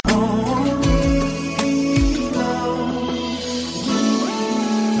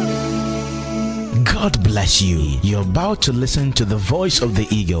bless you. You're about to listen to the voice of the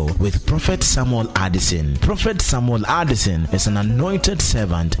eagle with Prophet Samuel Addison. Prophet Samuel Addison is an anointed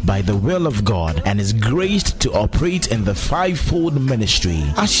servant by the will of God and is graced to operate in the fivefold ministry.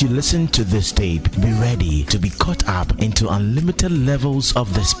 As you listen to this tape, be ready to be caught up into unlimited levels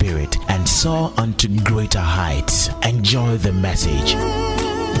of the Spirit and soar unto greater heights. Enjoy the message.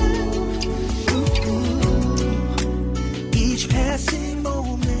 Each passing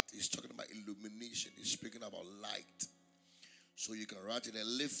moment. He's talking about illumination. He's speaking about light. So you can write it, the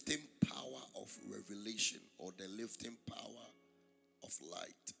lifting power of revelation or the lifting power of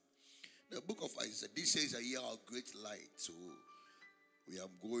light. The book of Isaiah, this is a year of great light. So we are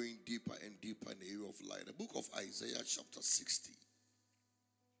going deeper and deeper in the area of light. The book of Isaiah chapter 60.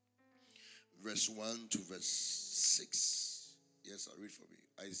 Verse 1 to verse 6. Yes, I'll read for me.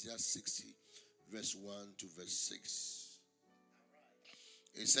 Isaiah 60, verse 1 to verse 6.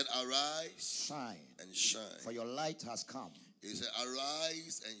 He said, arise, shine, and shine. for your light has come. He said,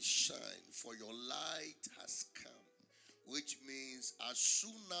 arise and shine, for your light has come. Which means as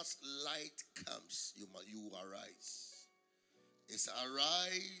soon as light comes, you will arise. It's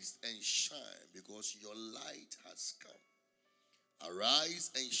arise and shine because your light has come.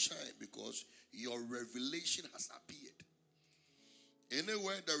 Arise and shine because your revelation has appeared.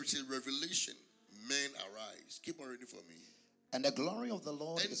 Anywhere there is a revelation, men arise. Keep on reading for me. And the glory of the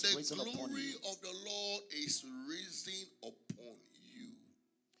Lord And is the risen upon glory you. of the Lord is risen upon you.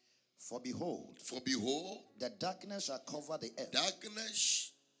 For behold, the darkness shall cover the earth,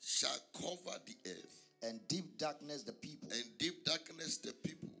 darkness shall cover the earth, and deep darkness the people. and deep darkness the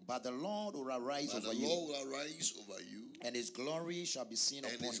people. But the Lord will arise But over the you, Lord will arise over you, and his glory shall be seen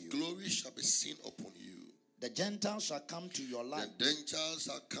and upon his you. glory shall be seen upon you. The Gentiles shall come to your light, The Gentiles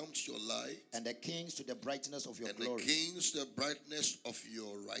shall come to your light, and the kings to the brightness of your and glory. the kings the brightness of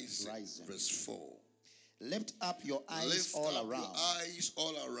your rising. Rising. Verse 4. Lift up your eyes Lift all up around, your eyes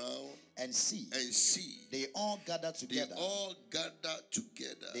all around and see. They They all gather together. all gather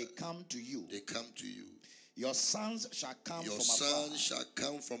together. They come to you. They come to you. Your sons shall come Your from afar, sons shall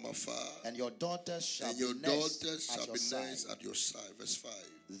come from afar, and your daughters shall and your be nursed daughters at shall your be side. nursed at your side. Verse 5.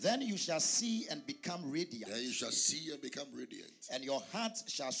 Then you shall see and become radiant, Then you shall see and become radiant, and your heart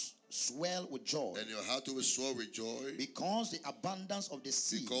shall swell with joy, and your heart will swell with joy, because the abundance of the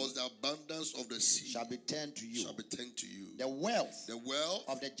sea because the abundance of the sea shall be turned to you. shall be turned to you. The wealth The wealth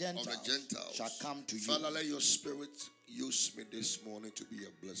of the Gentiles shall come to you. Father, let your spirit use me this morning to be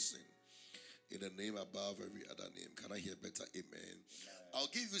a blessing. In the name above every other name. Can I hear better? Amen. I'll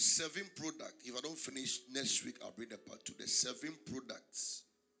give you 7 products. If I don't finish next week, I'll bring the part 2. The 7 products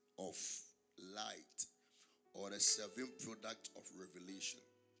of light, or the 7 products of revelation.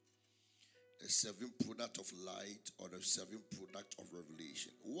 The 7 product of light, or the 7 product of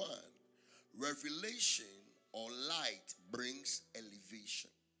revelation. 1. Revelation or light brings elevation.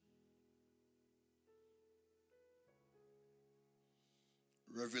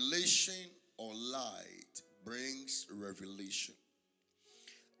 Revelation or light brings revelation.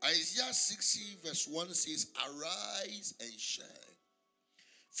 Isaiah 60 verse 1 says, arise and shine,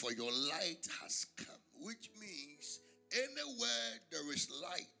 for your light has come. Which means anywhere there is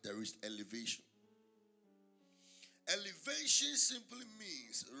light, there is elevation. Elevation simply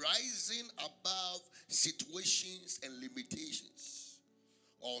means rising above situations and limitations,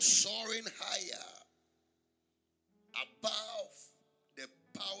 or soaring higher above the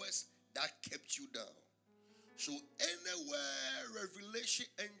powers that kept you down. So anywhere revelation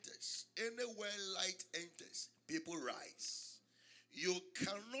enters, anywhere light enters, people rise. You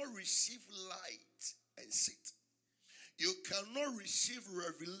cannot receive light and sit. You cannot receive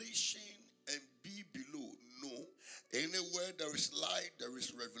revelation and be below. No. Anywhere there is light, there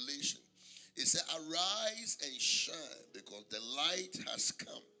is revelation. It said, arise and shine, because the light has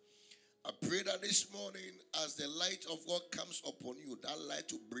come. I pray that this morning, as the light of God comes upon you, that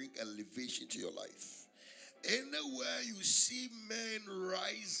light will bring elevation to your life. Anywhere you see men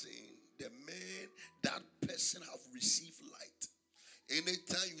rising, the man, that person have received light.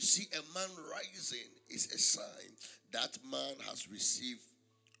 Anytime you see a man rising, it's a sign that man has received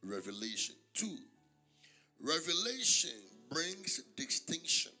revelation. 2, revelation brings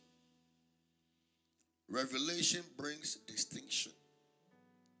distinction. Revelation brings distinction.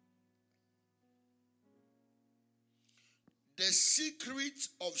 The secret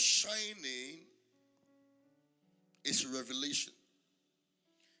of shining is revelation.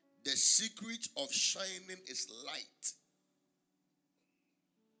 The secret of shining is light.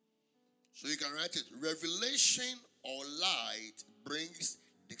 So you can write it. Revelation or light brings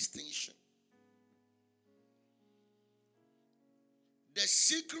distinction. The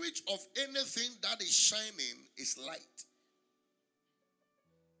secret of anything that is shining is light.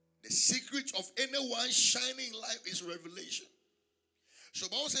 The secret of anyone shining light is revelation. So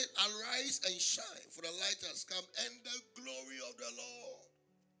Bible said, arise and shine, for the light has come, and the glory of the Lord.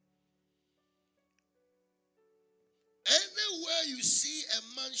 Anywhere you see a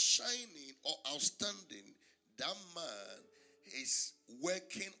man shining or outstanding, that man is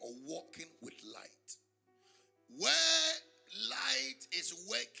working or walking with light. Where light is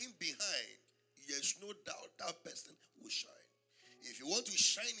working behind, there's no doubt that person will shine. If you want to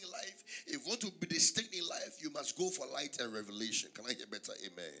shine in life, if you want to be distinct in life, you must go for light and revelation. Can I hear better?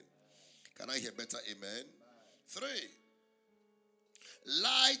 Amen. Can I hear better? Amen. 3.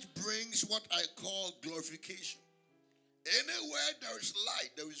 Light brings what I call glorification. Anywhere there is light,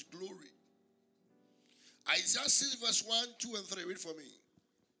 there is glory. Isaiah 6 verse 1, 2, and 3. Read for me.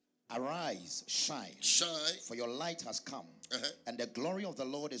 Arise, shine, for your light has come, and the glory of the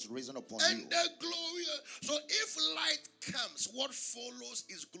Lord is risen upon you. And the glory. So if light comes, what follows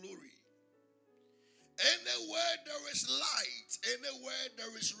is glory. Anywhere there is light, anywhere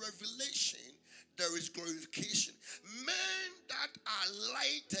there is revelation, there is glorification. Men that are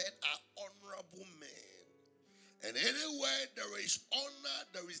lighted are honorable men. And anywhere there is honor,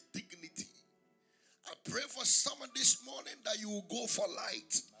 there is dignity. I pray for someone this morning that you will go for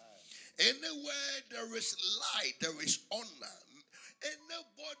light. Anywhere there is light, there is honor.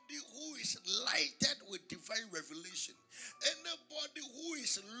 Anybody who is lighted with divine revelation, anybody who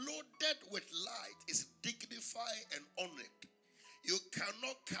is loaded with light is dignified and honored. You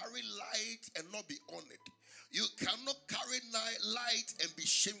cannot carry light and not be honored. You cannot carry light and be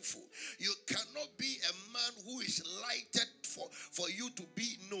shameful. You cannot be a man who is lighted for you to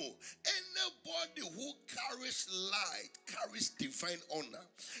be no. Anybody who carries light carries divine honor.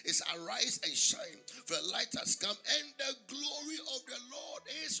 It's arise and shine, for the light has come, and the glory of the Lord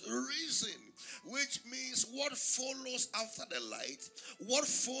is risen. Which means what follows after the light, what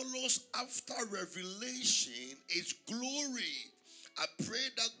follows after revelation is glory. I pray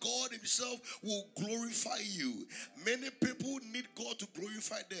that God himself will glorify you. Many people need God to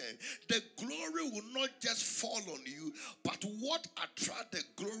glorify them. The glory will not just fall on you, but what attracts the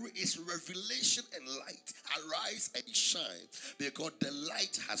glory is revelation and light. Arise and shine, because the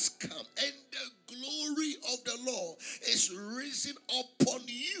light has come, and the glory of the Lord is risen upon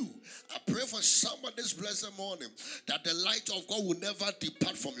you. I pray for someone this blessed morning that the light of God will never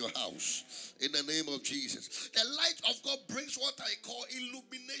depart from your house. In the name of Jesus. The light of God brings what I call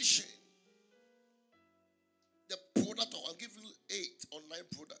illumination. The product, I'll give you 8 or 9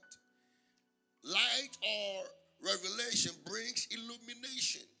 product. Light or revelation brings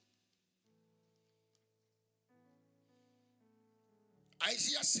illumination.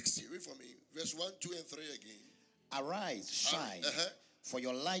 Isaiah 60, read for me. Verse 1, 2, and 3 again. Arise, shine. For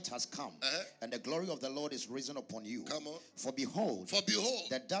your light has come, and the glory of the Lord is risen upon you. Come on. For behold,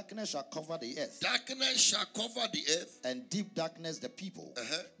 the darkness shall cover the earth. Darkness shall cover the earth. And deep darkness the people.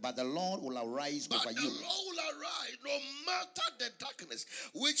 But the Lord will arise over you. But the Lord will arise no matter the darkness.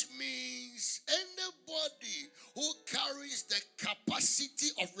 Which means anybody who carries the capacity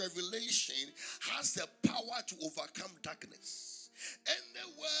of revelation has the power to overcome darkness.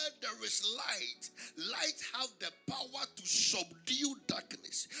 Anywhere there is light have the power to subdue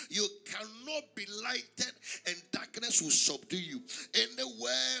darkness. You cannot be lighted and darkness will subdue you.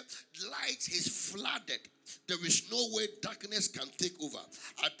 Anywhere light is flooded, there is no way darkness can take over.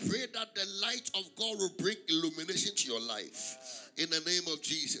 I pray that the light of God will bring illumination to your life. In the name of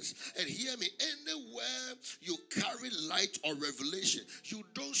Jesus. And hear me, anywhere you carry light or revelation, you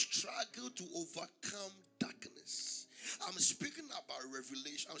don't struggle to overcome darkness. I'm speaking about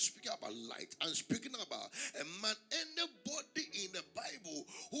revelation. I'm speaking about light. I'm speaking about a man, anybody in the Bible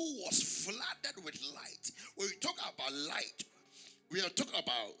who was flooded with light. When we talk about light, we are talking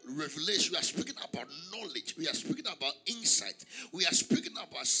about revelation. We are speaking about knowledge. We are speaking about insight. We are speaking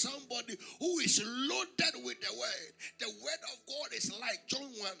about somebody who is loaded with the word. The word of God is light. John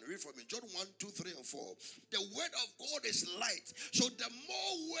 1, read for me. John 1, 2, 3, and 4. The word of God is light. So the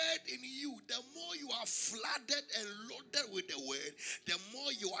more word in you, the more you are flooded and loaded with the word, the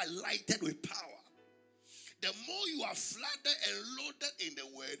more you are lighted with power. The more you are flooded and loaded in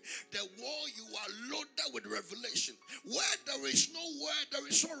the word, the more you are loaded with revelation. Where there is no word, there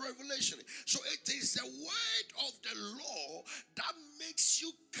is no revelation. So it is the word of the law that makes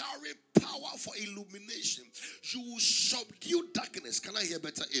you carry power for illumination. You will subdue darkness. Can I hear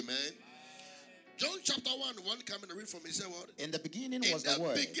better? Amen. John chapter 1, come and read from me. Say what? In the beginning was the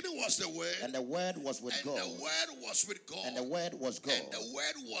Word. In the beginning was the Word. And the Word was with God. And the Word was with God. And the Word was God. And the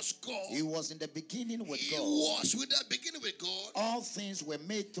Word was God. He was in the beginning with God. He was with the beginning with God. All things were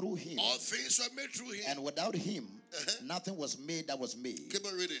made through Him. All things were made through Him. And without Him, nothing was made that was made. Keep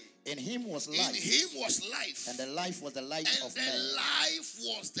on reading. In Him was life. In Him was life. And the life was the light of men. And the life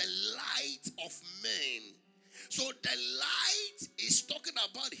was the light of men. So the light is talking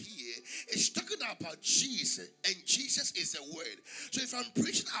about here, it's talking about Jesus, and Jesus is the Word. So if I'm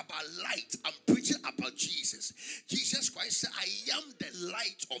preaching about light, I'm preaching about Jesus. Jesus Christ said, I am the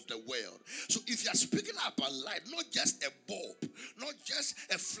light of the world. So if you're speaking about light, not just a bulb, not just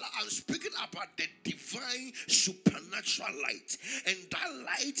a flower, I'm speaking about the divine supernatural light. And that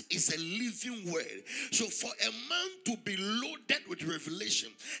light is a living word. So for a man to be loaded with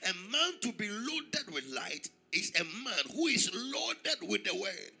revelation, a man to be loaded with light, is a man who is loaded with the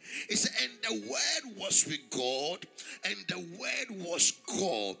word. It said, and the word was with God, and the word was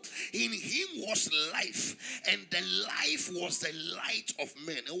God. In him was life, and the life was the light of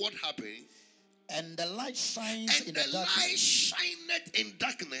men. And what happened? And the light shines in the darkness. And the light shineth in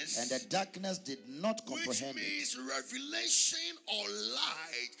darkness. And the darkness did not comprehend Which means it. revelation or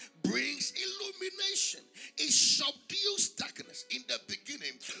light brings illumination. It subdues darkness. In the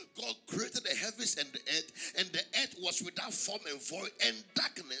beginning, God created the heavens and the earth was without form and void, and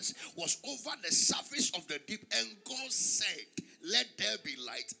darkness was over the surface of the deep. And God said, let there be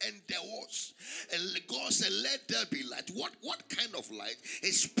light, and there was. And God said, let there be light. What kind of light?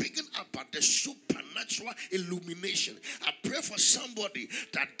 It's speaking about the supernatural illumination. I pray for somebody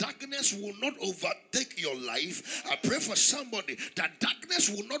that darkness will not overtake your life. I pray for somebody that darkness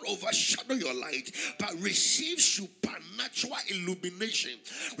will not overshadow your light, but receive supernatural illumination.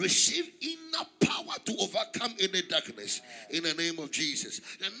 Receive inner power to overcome any darkness in the name of Jesus.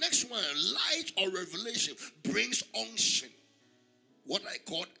 The next one, light or revelation brings unction. What I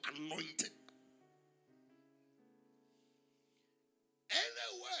call anointed.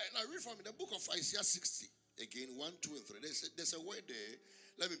 Anywhere, now read from the book of Isaiah 60. Again, 1, 2, and 3. There's a word there.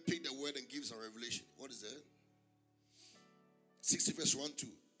 Let me pick the word and give some revelation. What is that? 60 verse 1, 2.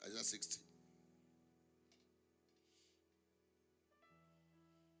 Isaiah 60.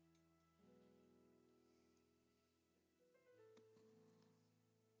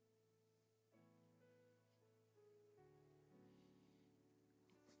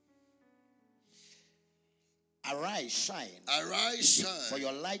 Arise, shine. Arise, shine. For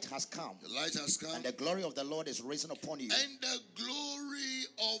your light has come. The light has come. And the glory of the Lord is risen upon you. And the glory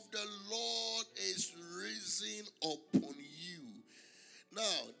of the Lord is risen upon you.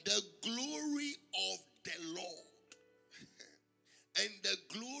 Now, the glory of the Lord. And the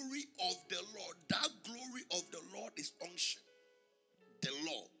glory of the Lord. That glory of the Lord is unction. The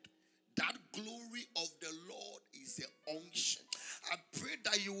Lord. That glory of the Lord is the unction. I pray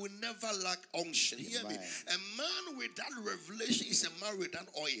that you will never lack unction. Hear me. A man with that revelation is a man with that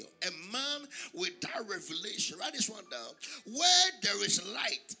oil. A man with that revelation. Write this one down. Where there is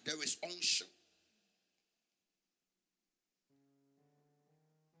light, there is unction.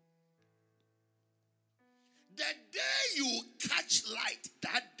 The day you catch light,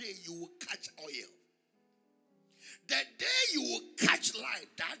 that day you will catch oil. The day you will catch light,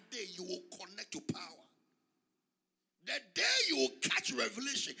 that day you will connect to power. The day you will catch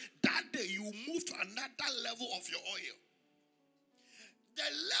revelation, that day you will move to another level of your oil. The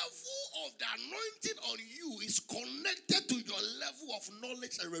level of the anointing on you is connected to your level of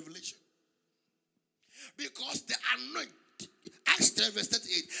knowledge and revelation. Because the anointing, Acts 10 verse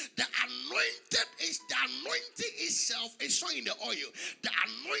 38, the anointing itself is not in the oil. The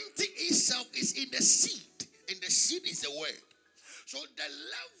anointing itself is in the seed. And the seed is the word. So the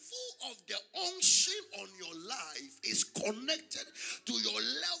level of the unction on your life is connected to your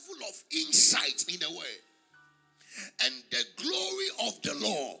level of insight in the word. And the glory of the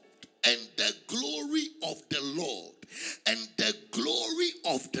Lord, and the glory of the Lord, and the glory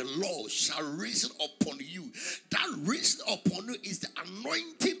of the Lord shall risen upon you. That risen upon you is the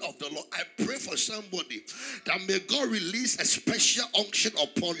anointing of the Lord. I pray for somebody that may God release a special unction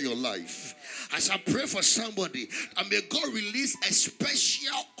upon your life. As I pray for somebody, and may God release a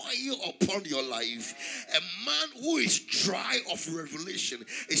special oil upon your life. A man who is dry of revelation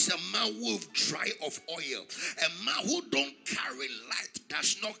is a man who is dry of oil. A man who don't carry light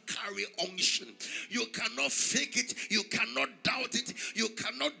does not carry unction. You cannot fake it. You cannot doubt it. You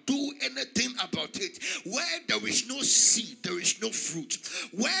cannot do anything about it. Where there is no seed, there is no fruit.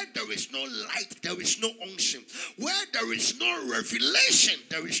 Where there is no light, there is no unction. Where there is no revelation,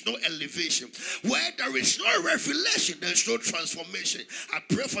 there is no elevation. Where there is no revelation, there is no transformation. I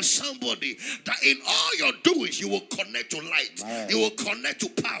pray for somebody that in all your doings, you will connect to light. Amen. You will connect to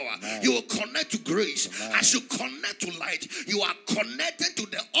power. Amen. You will connect to grace. Amen. As you connect to light, you are connected to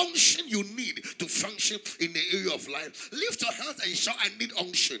the unction you need to function in the area of life. Lift your hands and shout, I need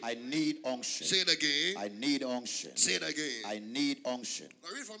unction. I need unction. Say it again. I need unction. Say it again. I need unction. Now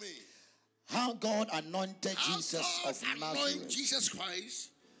read for me. How God anointed How Jesus God of anoint Nazareth Jesus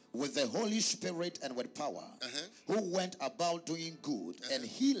Christ with the Holy Spirit and with power, who went about doing good and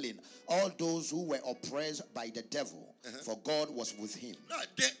healing all those who were oppressed by the devil, for God was with him. Now,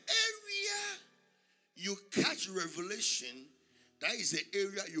 the area you catch revelation, that is the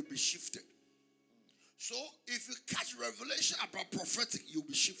area you'll be shifted. So, if you catch revelation about prophetic, you'll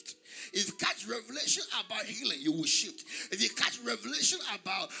be shifted. If you catch revelation about healing, you will shift. If you catch revelation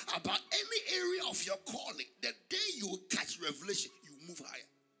about any area of your calling, the day you will catch revelation, you move higher.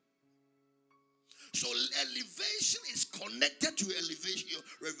 So elevation is connected to elevation, your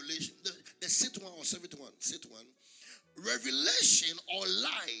revelation. The sit one or seventh one. Sit one. Revelation or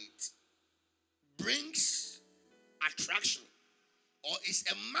light brings attraction, or is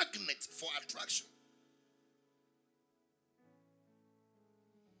a magnet for attraction.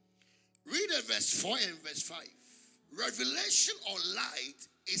 Read verse 4 and verse 5. Revelation or light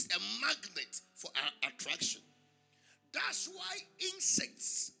is a magnet for attraction. That's why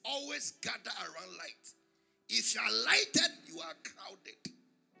insects always gather around light. If you are lighted, you are crowded.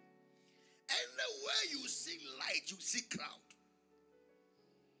 Anywhere you see light, you see crowd.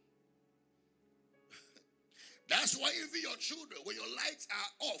 That's why even your children, when your lights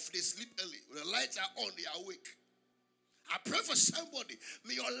are off, they sleep early. When the lights are on, they are awake. I pray for somebody,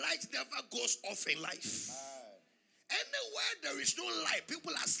 may your light never goes off in life. Anywhere there is no light,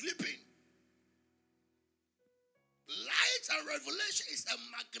 people are sleeping. Light and revelation is a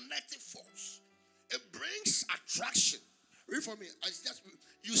magnetic force. It brings attraction. Read for me.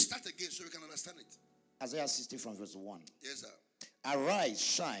 You start again so we can understand it. Isaiah 60 from verse 1. Yes, sir. Arise,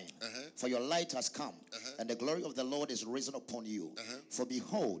 shine, for your light has come, and the glory of the Lord is risen upon you. For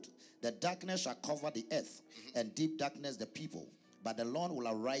behold, the darkness shall cover the earth, and deep darkness the people. But the Lord will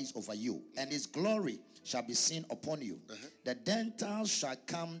arise over you, and his glory shall be seen upon you. The Gentiles shall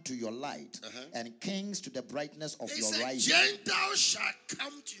come to your light, and kings to the brightness of your rising. Gentiles shall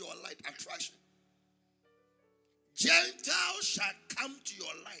come to your light. Attraction. Gentiles shall come to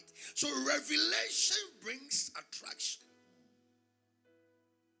your light. So revelation brings attraction.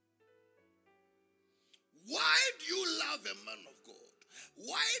 Why do you love a man of God?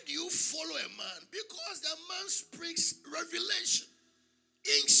 Why do you follow a man? Because the man speaks revelation,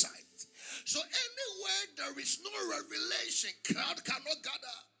 insight. So anywhere there is no revelation, crowd cannot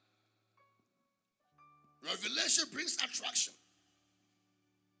gather. Revelation brings attraction.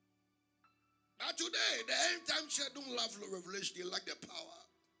 Now today, the end time church don't love revelation, they like the power.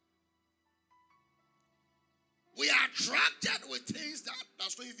 We are attracted with things that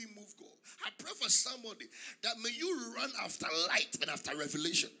does not even move God. I pray for somebody that may you run after light and after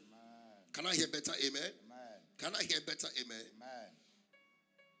revelation. Amen. Can I hear better? Amen. Amen. Can I hear better? Amen. Amen.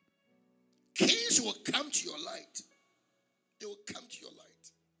 Kings will come to your light. They will come to your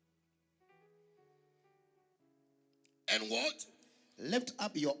light. And what? Lift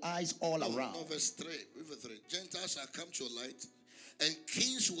up your eyes all around. No, verse 3. Verse 3. Gentiles shall come to your light, and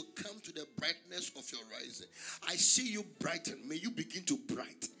kings will come to the brightness of your rising. I see you brighten. May you begin to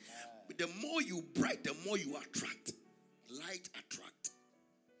bright. The more you bright, the more you attract. Light attract.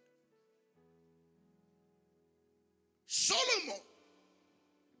 Solomon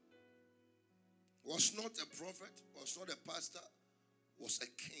was not a prophet, was not a pastor, was a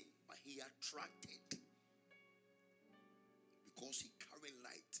king, but he attracted. Because he carried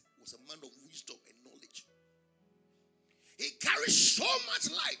light, was a man of wisdom and knowledge. He carried so much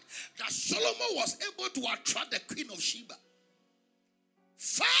light that Solomon was able to attract the queen of Sheba.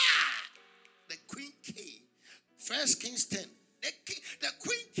 Far, the queen came. 1 Kings 10. The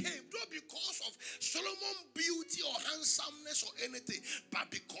queen came not because of Solomon's beauty or handsomeness or anything, but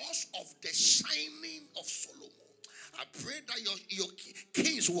because of the shining of Solomon. I pray that your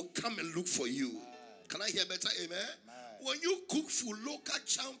kings will come and look for you. Can I hear better? Amen. When you cook food, local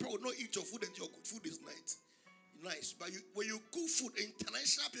champion will not eat your food and your food is nice. But when you cook food,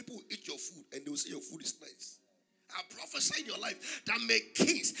 international people will eat your food and they will say your food is nice. I prophesy in your life that may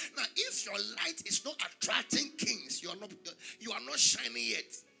kings. Now, if your light is not attracting kings, you are not shining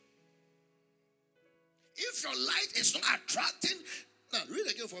yet. If your light is not attracting, now read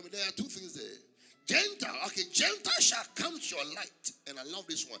again for me. There are two things there. Gentiles shall come to your light. And I love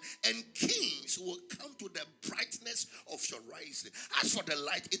this one. And kings will come to the brightness of your rising. As for the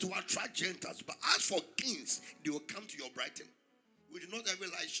light, it will attract Gentiles. But as for kings, they will come to your brightening. We do not every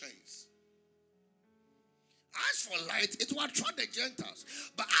light shines. As for light, it will attract the Gentiles.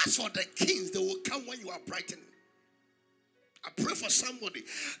 But as for the kings, they will come when you are brightening. I pray for somebody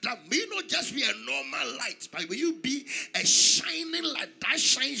that may not just be a normal light, but may you be a shining light that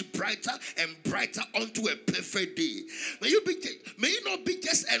shines brighter and brighter onto a perfect day. May you not be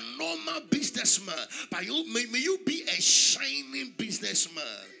just a normal businessman, but may you be a shining businessman.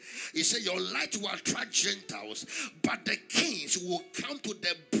 He said your light will attract Gentiles, but the kings will come to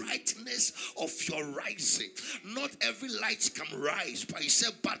the brightness of your rising. Not every light can rise, but he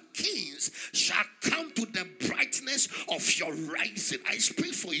said, but kings shall come to the brightness of your rising. I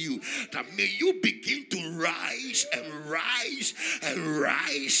speak for you that may you begin to rise and rise and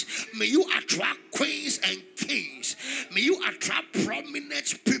rise. May you attract queens and kings. May you attract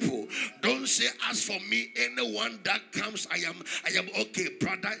prominent people. Don't say, as for me, anyone that comes, I am okay,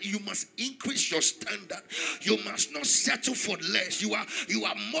 brother. You must increase your standard. You must not settle for less. You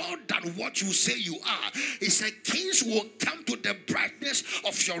are more than what you say you are. He said, kings will come to the brightness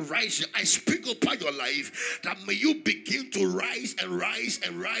of your rising. I speak upon your life that may you begin to rise and rise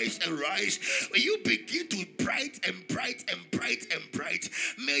and rise and rise. May you begin to bright and bright and bright and bright.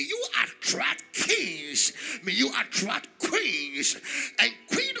 May you attract kings. May you attract queens. And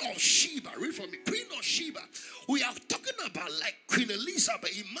Queen of Sheba, read for me, Queen of Sheba. We are talking about like Queen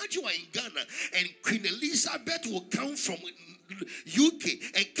Elizabeth. Imagine we're in Ghana and Queen Elizabeth will come from UK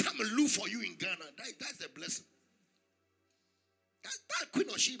and come and look for you in Ghana. That's a blessing. That Queen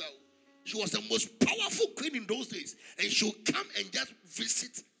of Sheba, she was the most powerful queen in those days. And she'll come and just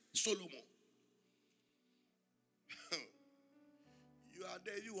visit Solomon. You are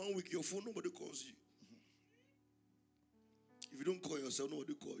there, you 1 week, your phone, nobody calls you. If you don't call yourself,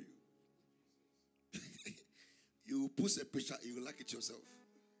 nobody call you. You post a picture, you will like it yourself.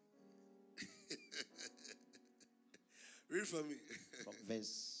 Read for me.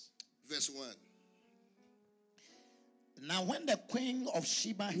 Verse 1. Now when the Queen of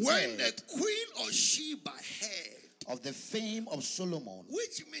Sheba heard of the fame of Solomon,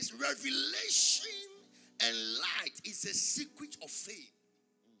 which means revelation and light is a secret of fame.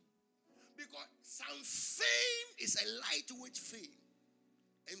 Because some fame is a lightweight fame,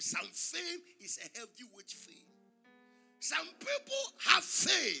 and some fame is a heavyweight fame. Some people have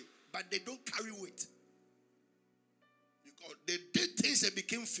fame, but they don't carry weight. Because they did things and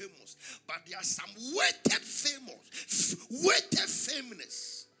became famous. But there are some weighted famous. Weighted.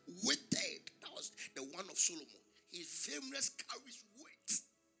 That was the one of Solomon. His famousness carries weight.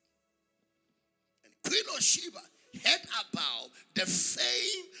 And Queen of Sheba heard about the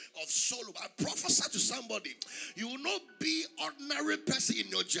fame of Solomon. I prophesy to somebody, you will not be ordinary person in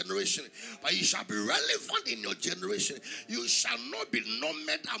your generation, but you shall be relevant in your generation. You shall not be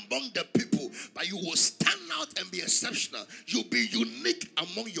numbered among the people, but you will stand out and be exceptional. You'll be unique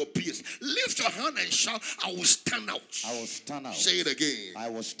among your peers. Lift your hand and shout, I will stand out. I will stand out. Say it again. I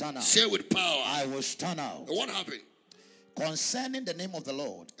will stand out. Say it with power. I will stand out. What happened? Concerning the name of the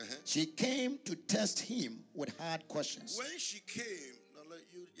Lord, she came to test him with hard questions. When she came, now let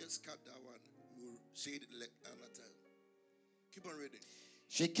you just cut that one. We'll say it like another time. Keep on reading.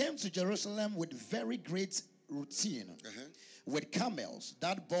 She came to Jerusalem with very great routine, with camels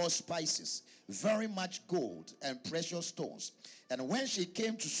that bore spices, very much gold and precious stones. And when she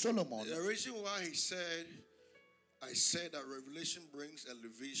came to Solomon, the reason why I said that revelation brings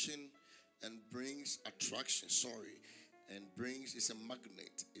elevation and brings attraction. And brings, it's a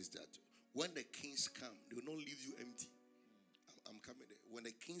magnet, is that when the kings come, they will not leave you empty. I'm coming there. When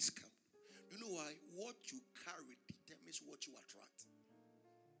the kings come, you know why? What you carry determines what you attract.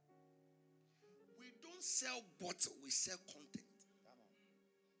 We don't sell bottle, we sell content. Come on.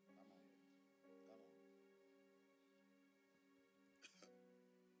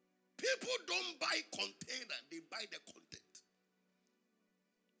 People don't buy container, they buy the content.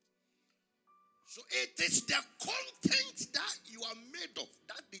 So it is the content that you are made of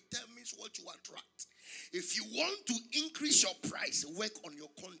that determines what you attract. If you want to increase your price, work on your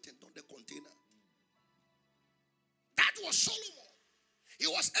content, not the container. That was Solomon. He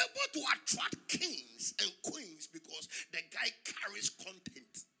was able to attract kings and queens because the guy carries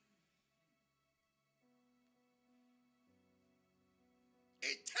content.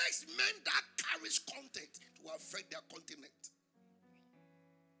 It takes men that carries content to affect their continent.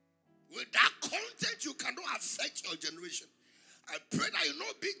 With that content, you cannot affect your generation. I pray that you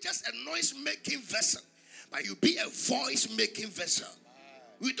not be just a noise-making vessel, but you be a voice-making vessel.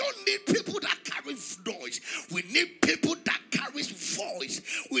 We don't need people that carry noise. We need people that carries voice.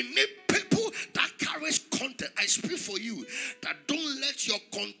 We need people that carries content. I speak for you that don't let your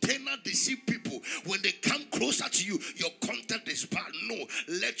container deceive people. When they come closer to you, your content is bad. No,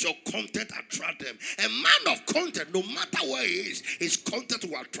 let your content attract them. A man of content, no matter where he is, his content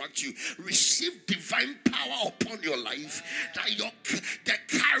will attract you. Receive divine power upon your life. That the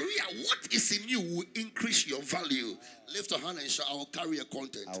career, what is in you, will increase your value. Lift your hand and shout, I will carry a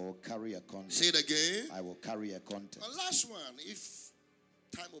content. I will carry a content. Say it again. I will carry a content. The last one, if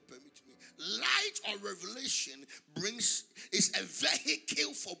time will permit me. Light or revelation is a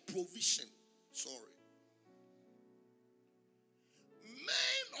vehicle for provision. Sorry.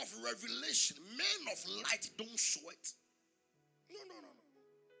 Men of revelation, men of light don't sweat. No.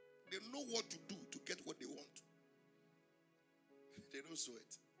 They know what to do to get what they want. They don't sweat.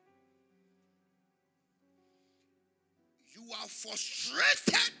 You are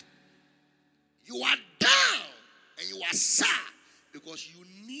frustrated, you are down, and you are sad because you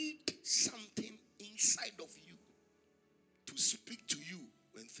need something inside of you to speak to you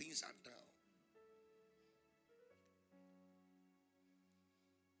when things are down.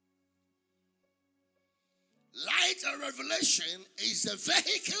 Light and revelation is a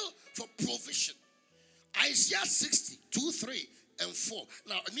vehicle for provision. Isaiah 60, 2, 3, and 4.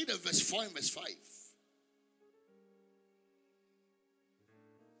 Now, I need a verse 4 and verse 5.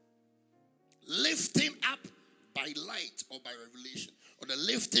 Lifting up by light or by revelation, or the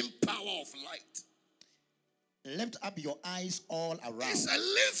lifting power of light. Lift up your eyes all around. It's a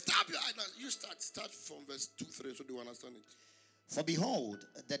lift up your eyes. Now, you start from verse 2, 3, so do you understand it? For behold,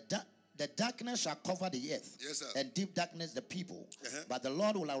 the darkness shall cover the earth, Yes, sir. and deep darkness the people. But the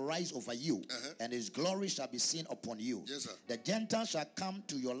Lord will arise over you, and his glory shall be seen upon you. Yes, sir. The Gentiles shall come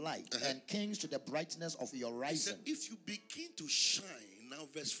to your light, and kings to the brightness of your He said, rising. if you begin to shine, now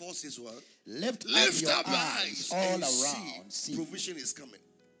verse 4 says what? Lift up up your your eyes all and around. See. Provision is coming.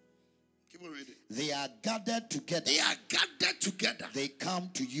 Keep on reading. They are gathered together. They are gathered together. They come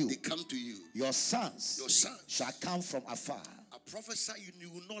to you. They come to you. Your sons Your sons shall come from afar. I prophesy you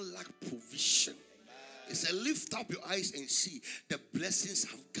will not lack provision. It said, lift up your eyes and see the blessings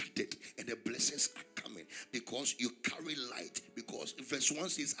have gathered and the blessings are coming because you carry light. Because verse 1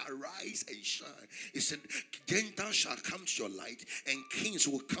 says, arise and shine. It said, Gentiles shall come to your light and kings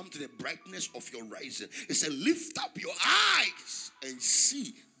will come to the brightness of your rising. It said, lift up your eyes and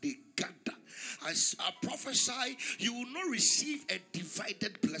see they gather. As I prophesy, you will not receive a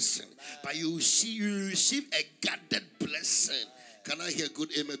divided blessing, but you receive a gathered blessing. Can I hear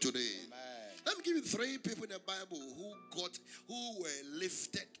good amen today? Let me give you 3 people in the Bible who were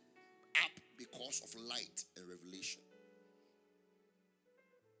lifted up because of light and revelation.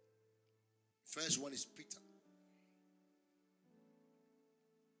 First one is Peter.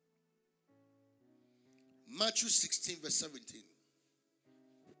 Matthew 16 verse 17.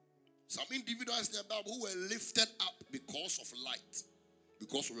 Some individuals in the Bible who were lifted up because of light,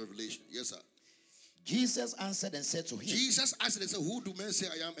 because of revelation. Yes, sir. Jesus answered and said to him, Jesus answered and said, who do men say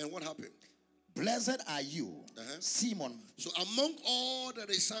I am? And what happened? Blessed are you, Simon. So among all the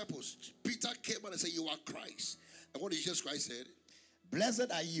disciples, Peter came and said, you are Christ. And what did Jesus Christ said?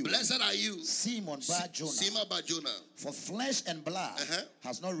 Blessed are you, Simon Bar-Jonah. For flesh and blood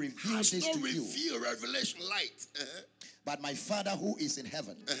has not revealed this to you. Revealed revelation light. But my Father who is in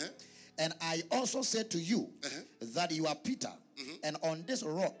heaven. And I also said to you that you are Peter, and on this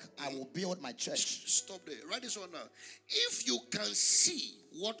rock I will build my church. Stop there. Write this one now. If you can see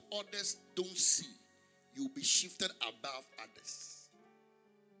what others don't see, you'll be shifted above others.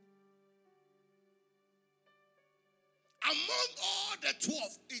 Among all the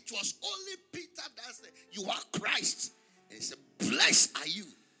 12, it was only Peter that said, you are Christ. And he said, blessed are you,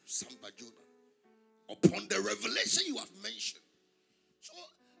 Simon Bar-Jonah, upon the revelation you have mentioned. So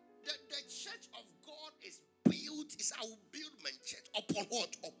the church of God is built, I will build my church upon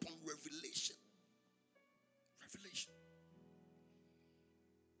what? Upon revelation. Revelation.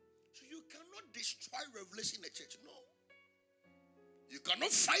 So you cannot destroy revelation in the church. No. You cannot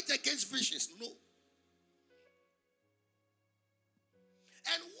fight against visions. No.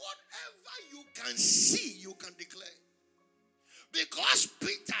 And whatever you can see, you can declare. Because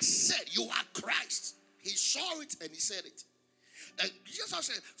Peter said, you are Christ. He saw it and he said it. And Jesus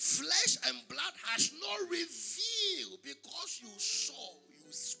said, flesh and blood has not revealed because you saw,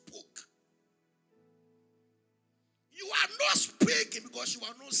 you spoke. You are not speaking because you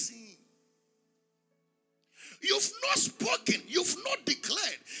are not seeing. You've not spoken, you've not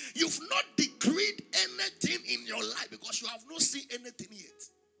declared, you've not decreed anything in your life because you have not seen anything yet.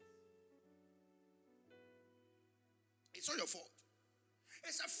 It's not your fault.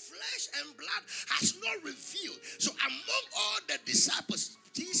 said, flesh and blood has not revealed. So among all the disciples,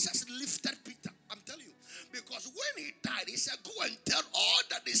 Jesus lifted Peter. I'm telling you. Because when he died, he said, go and tell all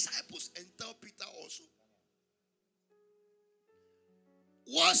the disciples and tell Peter also.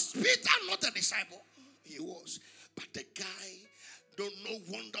 Was Peter not a disciple? He was. But the guy don't know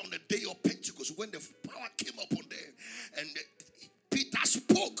wonder on the day of Pentecost when the power came upon them and Peter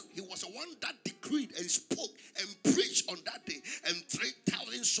spoke. He was the one that decreed and spoke and preached on that day, and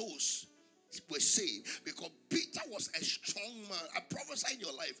 3,000 souls were saved because Peter was a strong man. I prophesy in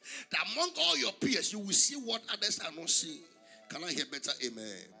your life that among all your peers you will see what others are not seeing. Can I hear better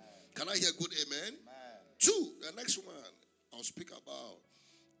amen? Can I hear good amen? 2, the next one I'll speak about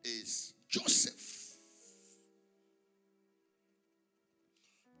is Joseph.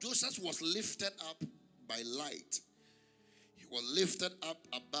 Joseph was lifted up by light. He was lifted up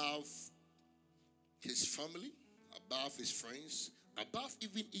above his family, above his friends, above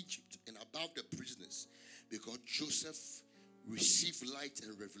even Egypt, and above the prisoners, because Joseph received light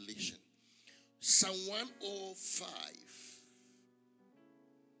and revelation. Psalm 105.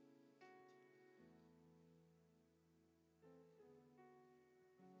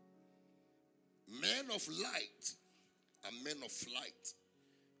 Men of light are men of flight.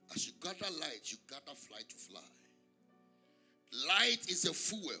 As you gather light, you gather flight to fly. Light is a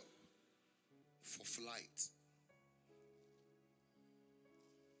fuel for flight.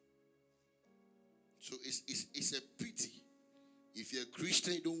 So it's a pity if you're a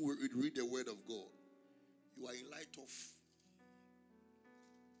Christian, you don't read the word of God. You are in light off.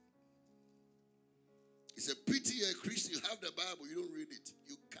 It's a pity you're a Christian, you have the Bible, you don't read it.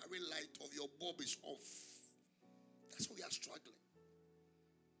 You carry light off, your bulb is off. That's why we are struggling.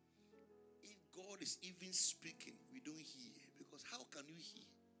 If God is even speaking, we don't hear. Because how can you hear?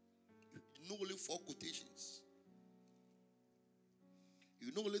 You know only 4 quotations.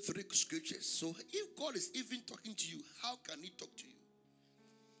 You know only 3 scriptures. So if God is even talking to you, how can he talk to you?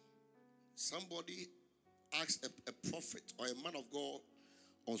 Somebody asked a prophet or a man of God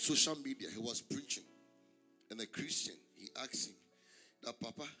on social media. He was preaching. And a Christian, he asked him, that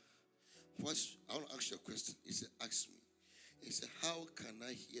Papa, I want to ask you a question. He said, ask me. He said, how can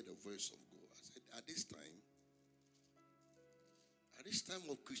I hear the voice of God? I said, at this time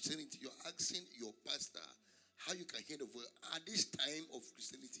of Christianity, you're asking your pastor how you can hear the voice at this time of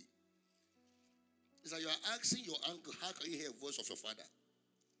Christianity. It's like you're asking your uncle, how can you hear the voice of your father?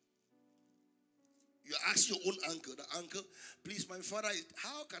 You're asking your own uncle, the uncle, please, my father,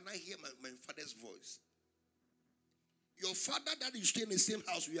 how can I hear my father's voice? Your father that you stay in the same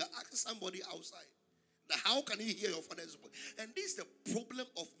house, you are asking somebody outside. How can you hear your father's voice? And this is the problem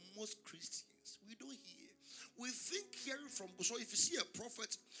of most Christians. We don't hear. We think hearing from God. So if you see a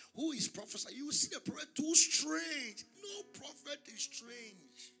prophet who is prophesying, you will see the prophet too strange. No prophet is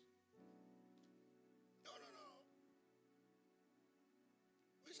strange. No.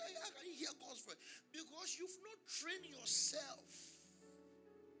 We say, how can you hear God's voice? Because you've not trained yourself.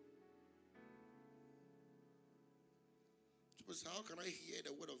 So how can I hear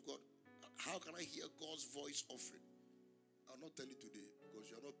the word of God? How can I hear God's voice offering? I'll not tell you today because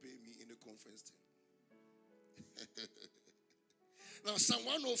you're not paying me in the conference thing. Now, Psalm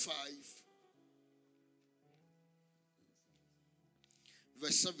 105,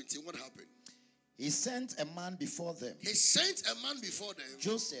 verse 17, what happened? He sent a man before them. He sent a man before them.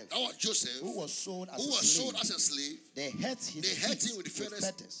 Joseph. That was Joseph. Who was sold as a slave. They hurt him with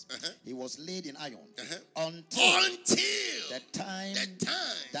fetters. He was laid in iron. Until the time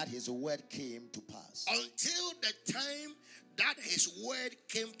that his word came to pass. Until the time that his word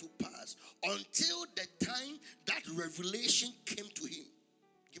came to pass. Until the time that revelation came to him.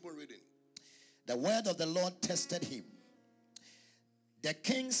 Keep on reading. The word of the Lord tested him. The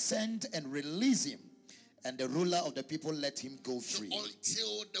king sent and released him, and the ruler of the people let him go free. So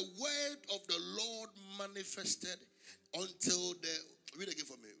until the word of the Lord manifested, until the... Read again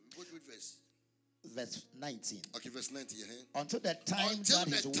for me. What verse? Verse 19. Okay, verse 19. Until the time that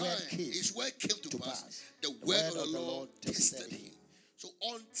his word came to pass, the word of the Lord tested him. So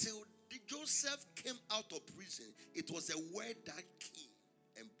until Joseph came out of prison, it was a word that came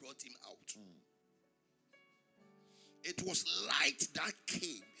and brought him out. It was light that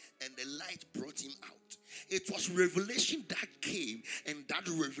came and the light brought him out. It was revelation that came and that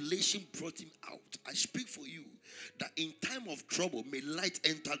revelation brought him out. I speak for you that in time of trouble, may light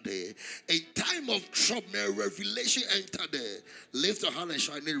enter there. In time of trouble, may revelation enter there. Lift your hand and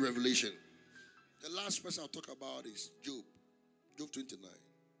shout, I need revelation. The last person I'll talk about is Job. Job 29.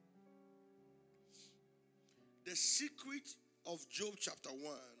 The secret of Job chapter 1.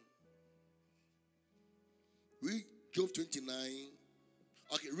 Read Job 29.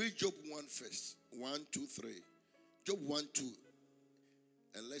 Okay, read Job 1 first. 1, 2, 3. Job 1, 2.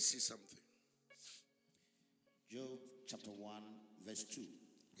 And let's see something. Job chapter 1, verse 2.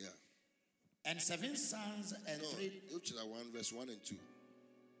 Yeah. And 7 sons and No, 3. Job chapter 1, verse 1 and 2.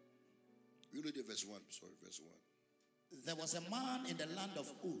 You read the verse 1. Sorry, verse 1. There was a man in the land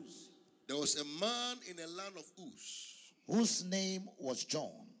of Uz, There was a man in the land of Uz, whose name was John,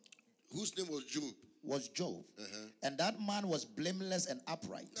 whose name was Job. And that man was blameless and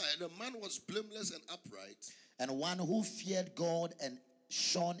upright, Now, the man was blameless and upright. and one who feared God and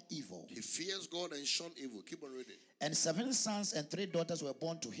shunned evil. He fears God and shunned evil. Keep on reading. And 7 sons and 3 daughters were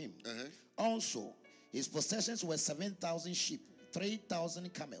born to him. Also, his possessions were 7,000 sheep,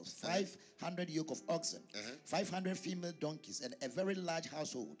 3,000 camels, 500 yoke of oxen, 500 female donkeys, and a very large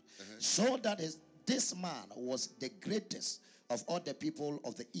household. So that this man was the greatest of all the people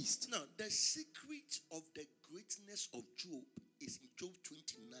of the East. Now, the secret of the greatness of Job is in Job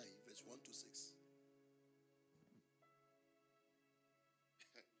 29, verse 1 to 6.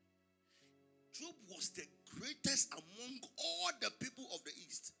 Job was the greatest among all the people of the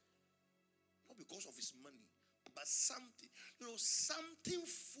East. Not because of his money, but something. Something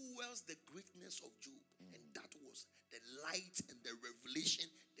fuels the greatness of Job. And that was the light and the revelation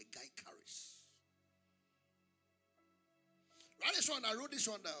the guy carries. Write this one. I wrote this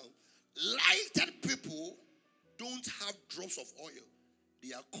one down. Lighted people don't have drops of oil.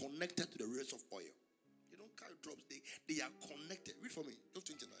 They are connected to the rays of oil. They don't carry drops. They are connected. Read for me. Job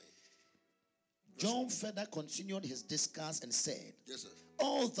 29. John further continued his discourse and said, Yes, sir.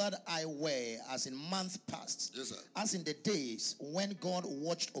 all that I were as in months past, Yes, sir. as in the days when God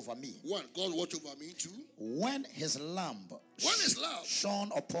watched over me, One, God watch over me. Two, when his lamp lamp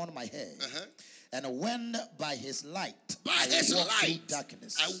shone upon my head, and when by his light by I his walked through light,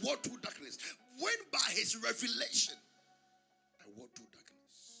 darkness. I walked through darkness. When by his revelation, I walked through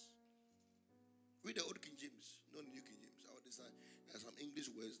darkness. Read the old King James, not the new King James. There's some English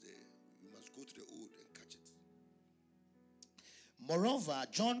words there. You must go to the old and catch it. Moreover,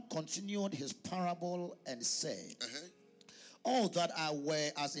 John continued his parable and said, all that I were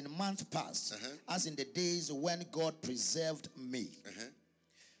as in months past, as in the days when God preserved me.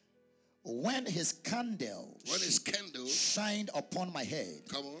 When his candle shined upon my head,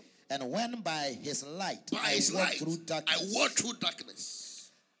 Come on. and when by his light I walked through darkness. I walked through darkness.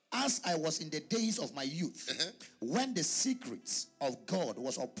 As I was in the days of my youth, when the secrets of God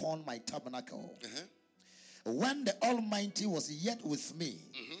was upon my tabernacle, when the Almighty was yet with me,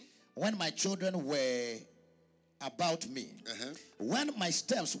 when my children were about me, when my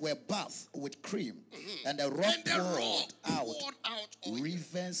steps were bathed with cream, and the rock poured out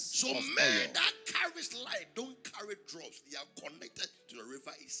rivers So of man oil. that carries light don't carry drops. They are connected to the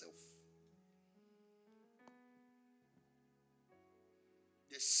river itself.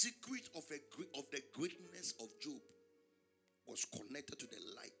 The secret of the greatness of Job was connected to the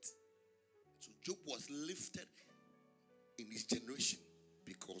light. So Job was lifted in his generation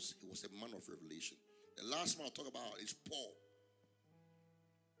because he was a man of revelation. The last man I'll talk about is Paul.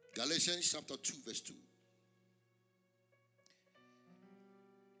 Galatians chapter 2 verse 2.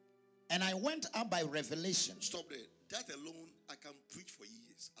 And I went up by revelation. Stop there. That alone, I can preach for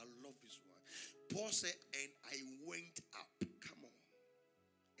years. I love this one. Paul said, and I went up. Come on.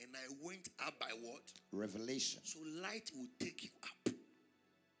 And I went up by what? Revelation. So light will take you up.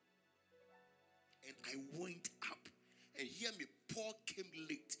 And I went up. And hear me, Paul came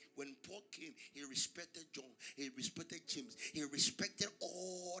late. When Paul came, he respected John. He respected James. He respected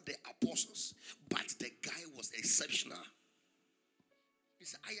all the apostles. But the guy was exceptional. He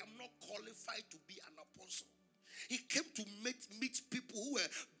said, I am not qualified to be an apostle. He came to meet people who were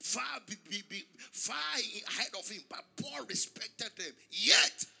far ahead of him. But Paul respected them.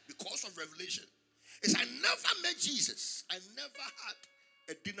 Yet, because of revelation, he said, I never met Jesus. I never had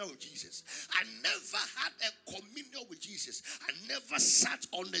a dinner with Jesus. I never had a communion with Jesus. I never sat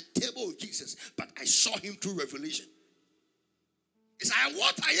on the table with Jesus. But I saw him through revelation. He said, I am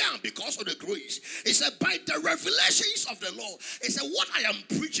what I am because of the grace. He said, by the revelations of the Lord. He said, what I am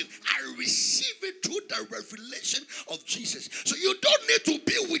preaching, I receive it through the revelation of Jesus. So you don't need to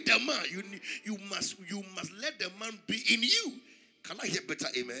be with the man. You must let the man be in you. Can I hear better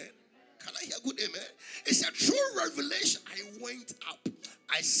amen? Can I hear good amen? It's a true revelation. I went up.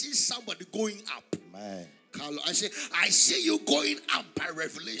 I see somebody going up. Amen. I see you going up by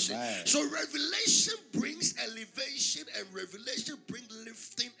revelation. Amen. So revelation brings elevation and revelation brings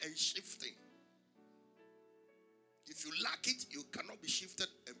lifting and shifting. If you lack it, you cannot be shifted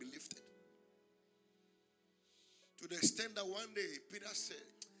and be lifted. To the extent that one day Peter said,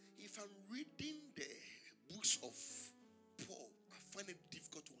 if I'm reading the books of Paul, I find it difficult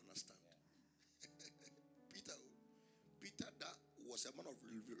was a man of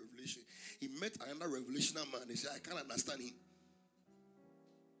revelation. He met another revelational man. He said, I can't understand him.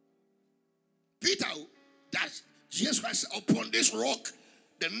 Peter, that Jesus Christ, upon this rock,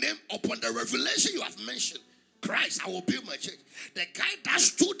 the name, upon the revelation you have mentioned, Christ, I will build my church. The guy that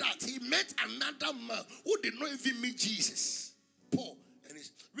stood out, he met another man who did not even meet Jesus. Paul. And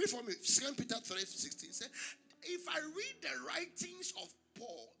read for me, 2 Peter 3:16. Say, if I read the writings of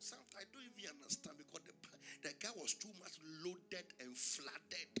Paul, sometimes I don't even understand because the guy was too much loaded and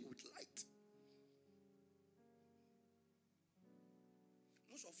flooded with light.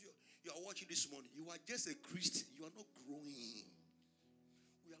 Most of you are watching this morning. You are just a Christian. You are not growing.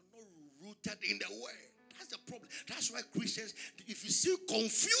 We are not rooted in the word. That's the problem. That's why Christians, if you see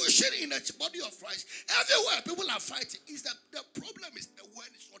confusion in the body of Christ, everywhere people are fighting. Is that the problem is the word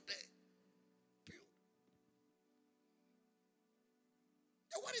is not there. Period.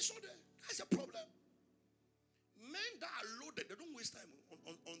 The word is not there. That's the problem. Men that are loaded, they don't waste time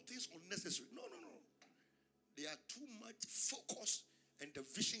on things unnecessary. No. They are too much focused and the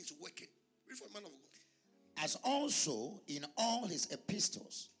vision is working. Read for a man of God. As also in all his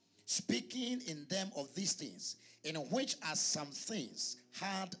epistles, speaking in them of these things, in which are some things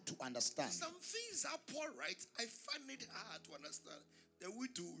hard to understand. Some things that Paul writes, I find it hard to understand. Then we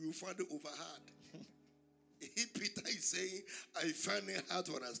too will find it over hard. Peter is saying, I find it hard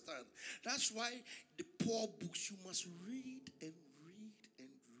to understand. That's why the Paul books you must read and read and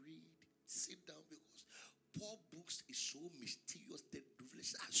read. Sit down because Paul books is so mysterious. The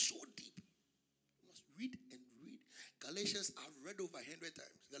revelations are so deep. You must read and read. Galatians, I've read over 100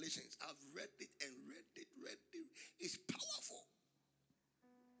 times. Galatians, I've read it and read it. It's powerful.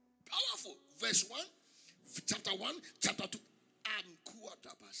 Powerful. Verse 1, chapter 1, chapter 2.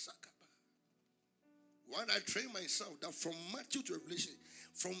 When I train myself that from Matthew to Revelation,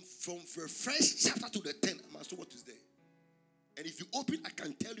 from the first chapter to the 10, I must know what is there. And if you open, I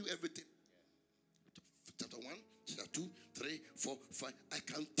can tell you everything. Chapter 1, chapter 2, 3, 4, 5. I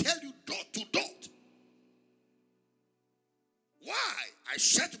can tell you dot to dot. Why? I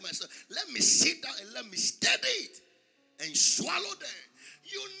said to myself, let me sit down and let me study it and swallow them.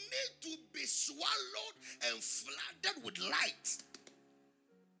 You need to be swallowed and flooded with light.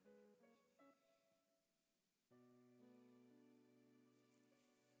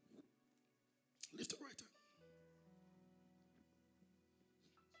 Lift it right up.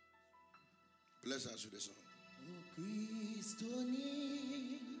 Bless us with the song.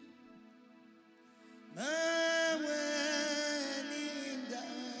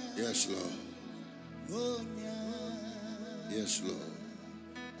 Yes, Lord. Yes, Lord.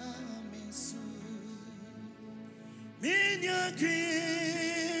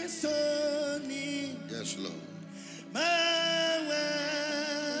 Yes, Lord.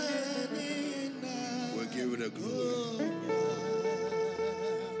 We'll give it a glory.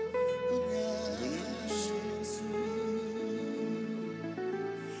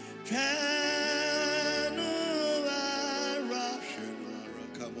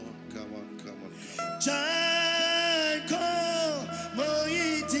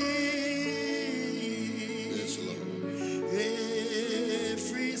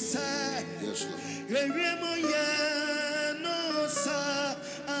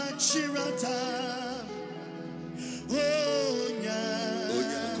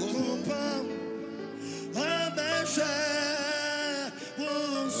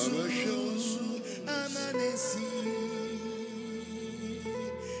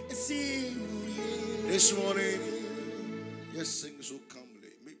 This morning, just sing so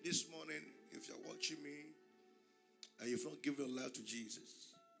calmly. This morning, if you're watching me and you've not given your life to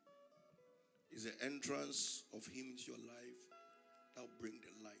Jesus, it's the entrance of Him into your life that will bring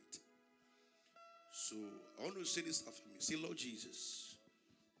the light. So I want to say this after me. Say, Lord Jesus,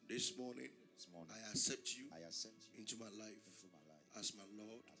 this morning I accept you into my life as my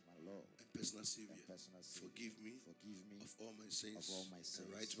Lord and personal Savior. Forgive me of all my sins and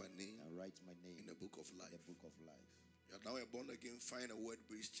write my name in the book of life. You are now a born again, find a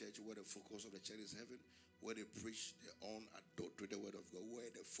word-based church where the focus of the church is heaven, where they preach their own adultery, the word of God, where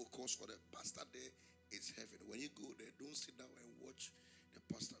the focus of the pastor there is heaven. When you go there, don't sit down and watch the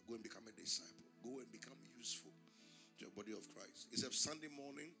pastor. Go and become a disciple. Go and become useful to the body of Christ. It's a Sunday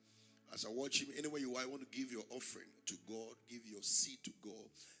morning. As I watch him, anywhere you are, I want to give your offering to God, give your seed to God.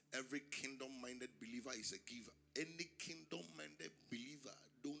 Every kingdom-minded believer is a giver. Any kingdom-minded believer,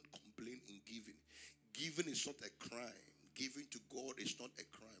 don't complain in giving. Giving is not a crime. Giving to God is not a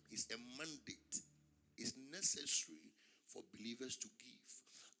crime. It's a mandate. It's necessary for believers to give.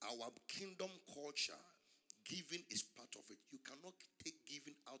 Our kingdom culture, giving is part of it. You cannot take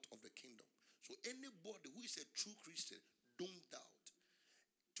giving out of the kingdom. So anybody who is a true Christian, don't doubt.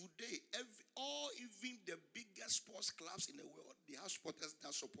 today, even the biggest sports clubs in the world, they have supporters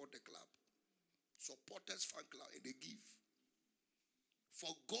that support the club. Supporters fan club, and they give. For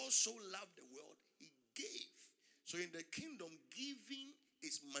God so loved the world, he gave. So in the kingdom, giving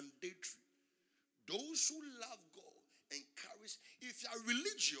is mandatory. Those who love God encourage. If you are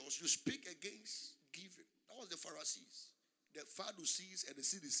religious, you speak against giving. That was the Pharisees, the Sadducees, and the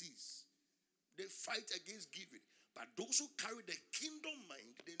Sadducees. They fight against giving. But those who carry the kingdom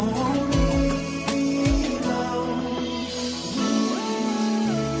mind, they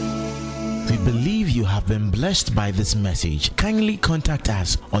We believe you have been blessed by this message. Kindly contact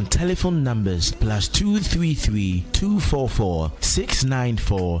us on telephone numbers +233 244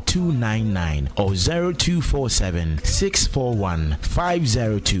 694 299 or 0247 641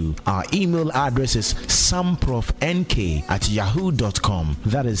 502. Our email address is samprofnk@yahoo.com.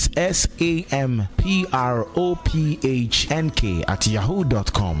 That is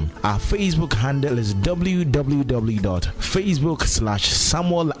SAMPROPHNK@yahoo.com. Our Facebook handle is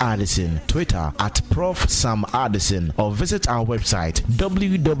www.facebook.com/Samuel Addison, Twitter @Prof Sam Addison, or visit our website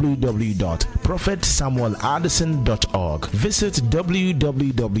www.prophetsamueladdison.org. Visit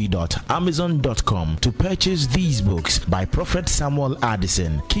www.amazon.com to purchase these books by Prophet Samuel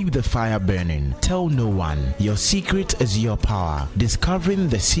Addison. Keep the fire burning. Tell no one. Your secret is your power. Discovering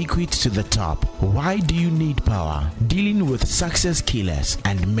the secret to the top. Why do you need power? Dealing with success killers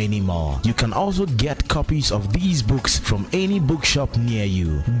and many more. You can also get copies of these books from any bookshop near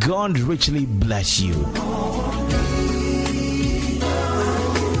you. God richly bless you.